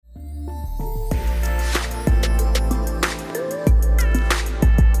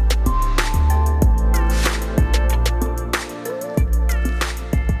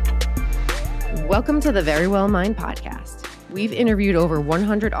Welcome to the Very Well Mind podcast. We've interviewed over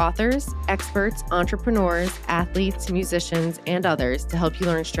 100 authors, experts, entrepreneurs, athletes, musicians, and others to help you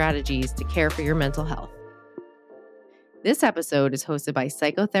learn strategies to care for your mental health. This episode is hosted by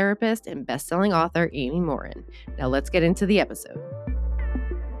psychotherapist and best-selling author Amy Morin. Now let's get into the episode.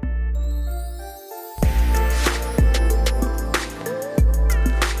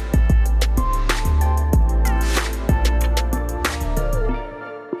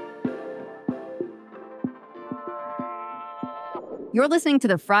 You're listening to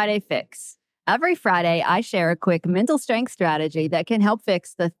the Friday Fix. Every Friday, I share a quick mental strength strategy that can help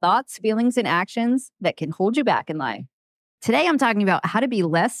fix the thoughts, feelings, and actions that can hold you back in life. Today, I'm talking about how to be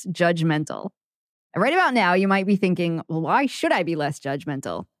less judgmental. And right about now, you might be thinking, well, why should I be less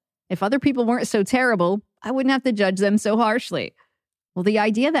judgmental? If other people weren't so terrible, I wouldn't have to judge them so harshly. Well, the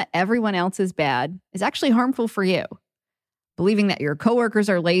idea that everyone else is bad is actually harmful for you. Believing that your coworkers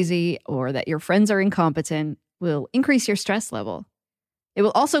are lazy or that your friends are incompetent will increase your stress level. It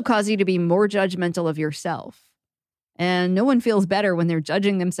will also cause you to be more judgmental of yourself. And no one feels better when they're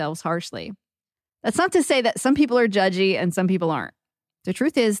judging themselves harshly. That's not to say that some people are judgy and some people aren't. The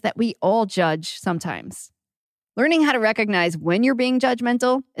truth is that we all judge sometimes. Learning how to recognize when you're being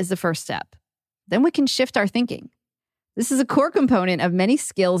judgmental is the first step. Then we can shift our thinking. This is a core component of many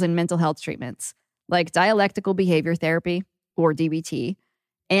skills in mental health treatments, like dialectical behavior therapy, or DBT,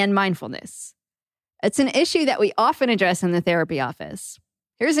 and mindfulness. It's an issue that we often address in the therapy office.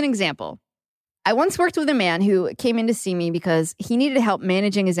 Here's an example. I once worked with a man who came in to see me because he needed help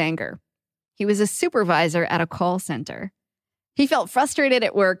managing his anger. He was a supervisor at a call center. He felt frustrated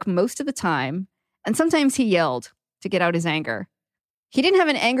at work most of the time, and sometimes he yelled to get out his anger. He didn't have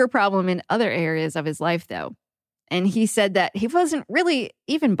an anger problem in other areas of his life, though. And he said that he wasn't really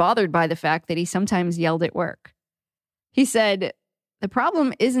even bothered by the fact that he sometimes yelled at work. He said, "The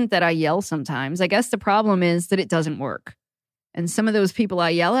problem isn't that I yell sometimes. I guess the problem is that it doesn't work. And some of those people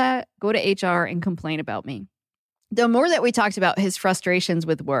I yell at go to HR and complain about me." The more that we talked about his frustrations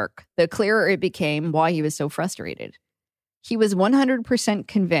with work, the clearer it became why he was so frustrated. He was 100%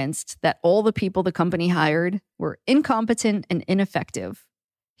 convinced that all the people the company hired were incompetent and ineffective.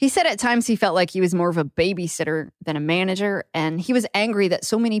 He said at times he felt like he was more of a babysitter than a manager, and he was angry that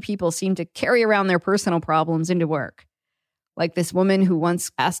so many people seemed to carry around their personal problems into work. Like this woman who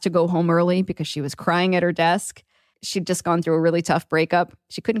once asked to go home early because she was crying at her desk. She'd just gone through a really tough breakup.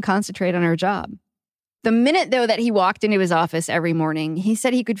 She couldn't concentrate on her job. The minute, though, that he walked into his office every morning, he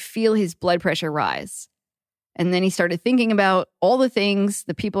said he could feel his blood pressure rise. And then he started thinking about all the things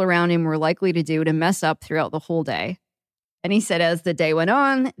the people around him were likely to do to mess up throughout the whole day. And he said as the day went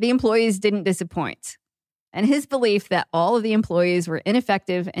on, the employees didn't disappoint. And his belief that all of the employees were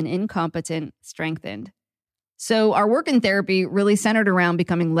ineffective and incompetent strengthened. So our work in therapy really centered around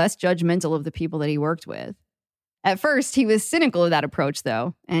becoming less judgmental of the people that he worked with. At first, he was cynical of that approach,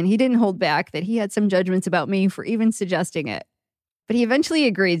 though, and he didn't hold back that he had some judgments about me for even suggesting it. But he eventually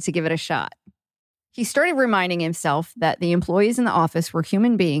agreed to give it a shot. He started reminding himself that the employees in the office were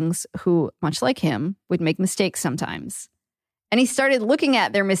human beings who, much like him, would make mistakes sometimes. And he started looking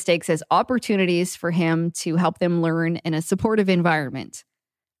at their mistakes as opportunities for him to help them learn in a supportive environment.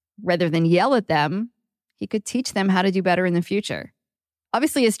 Rather than yell at them, he could teach them how to do better in the future.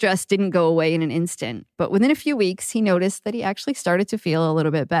 Obviously, his stress didn't go away in an instant, but within a few weeks, he noticed that he actually started to feel a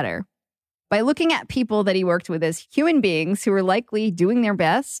little bit better. By looking at people that he worked with as human beings who were likely doing their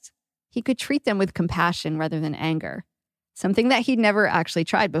best, he could treat them with compassion rather than anger, something that he'd never actually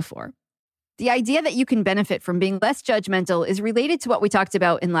tried before. The idea that you can benefit from being less judgmental is related to what we talked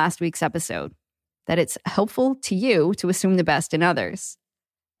about in last week's episode, that it's helpful to you to assume the best in others.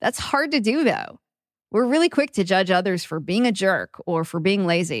 That's hard to do, though. We're really quick to judge others for being a jerk or for being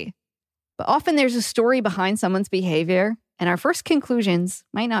lazy. But often there's a story behind someone's behavior, and our first conclusions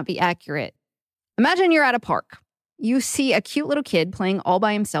might not be accurate. Imagine you're at a park. You see a cute little kid playing all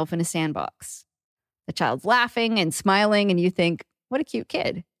by himself in a sandbox. The child's laughing and smiling, and you think, what a cute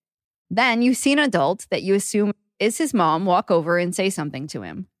kid. Then you see an adult that you assume is his mom walk over and say something to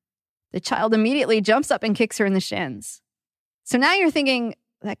him. The child immediately jumps up and kicks her in the shins. So now you're thinking,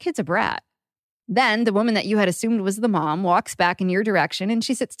 that kid's a brat. Then the woman that you had assumed was the mom walks back in your direction and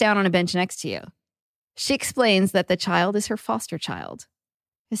she sits down on a bench next to you. She explains that the child is her foster child.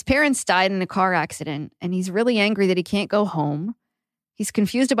 His parents died in a car accident and he's really angry that he can't go home. He's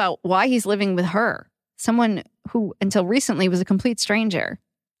confused about why he's living with her, someone who until recently was a complete stranger.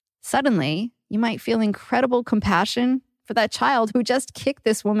 Suddenly, you might feel incredible compassion for that child who just kicked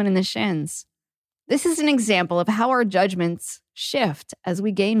this woman in the shins. This is an example of how our judgments shift as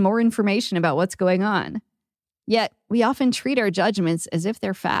we gain more information about what's going on. Yet, we often treat our judgments as if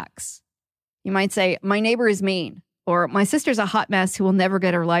they're facts. You might say, my neighbor is mean, or my sister's a hot mess who will never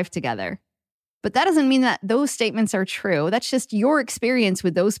get her life together. But that doesn't mean that those statements are true. That's just your experience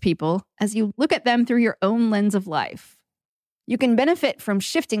with those people as you look at them through your own lens of life. You can benefit from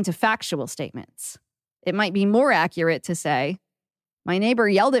shifting to factual statements. It might be more accurate to say, my neighbor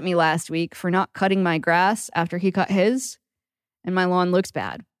yelled at me last week for not cutting my grass after he cut his, and my lawn looks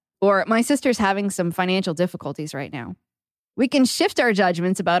bad. Or my sister's having some financial difficulties right now. We can shift our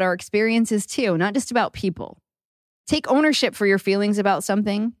judgments about our experiences too, not just about people. Take ownership for your feelings about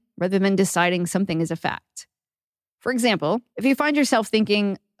something rather than deciding something is a fact. For example, if you find yourself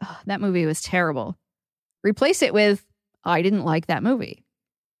thinking, oh, that movie was terrible, replace it with, I didn't like that movie.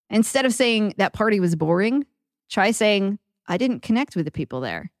 Instead of saying that party was boring, try saying, I didn't connect with the people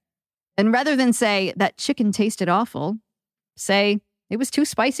there. And rather than say that chicken tasted awful, say it was too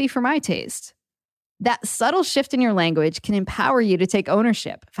spicy for my taste. That subtle shift in your language can empower you to take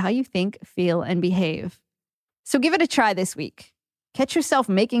ownership of how you think, feel, and behave. So give it a try this week. Catch yourself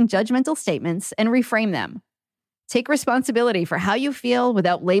making judgmental statements and reframe them. Take responsibility for how you feel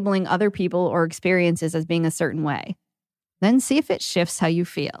without labeling other people or experiences as being a certain way. Then see if it shifts how you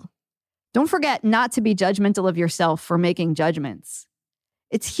feel. Don't forget not to be judgmental of yourself for making judgments.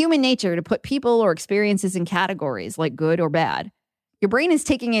 It's human nature to put people or experiences in categories like good or bad. Your brain is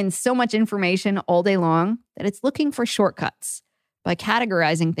taking in so much information all day long that it's looking for shortcuts by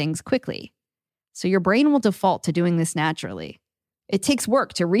categorizing things quickly. So your brain will default to doing this naturally. It takes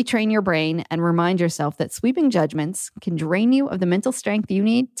work to retrain your brain and remind yourself that sweeping judgments can drain you of the mental strength you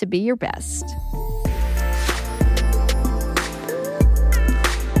need to be your best.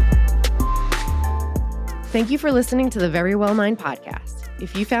 Thank you for listening to the Very Well Mind podcast.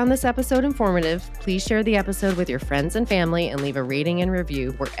 If you found this episode informative, please share the episode with your friends and family and leave a rating and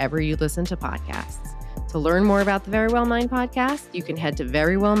review wherever you listen to podcasts. To learn more about the Very Well Mind podcast, you can head to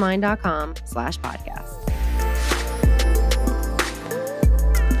verywellmind.com/podcast.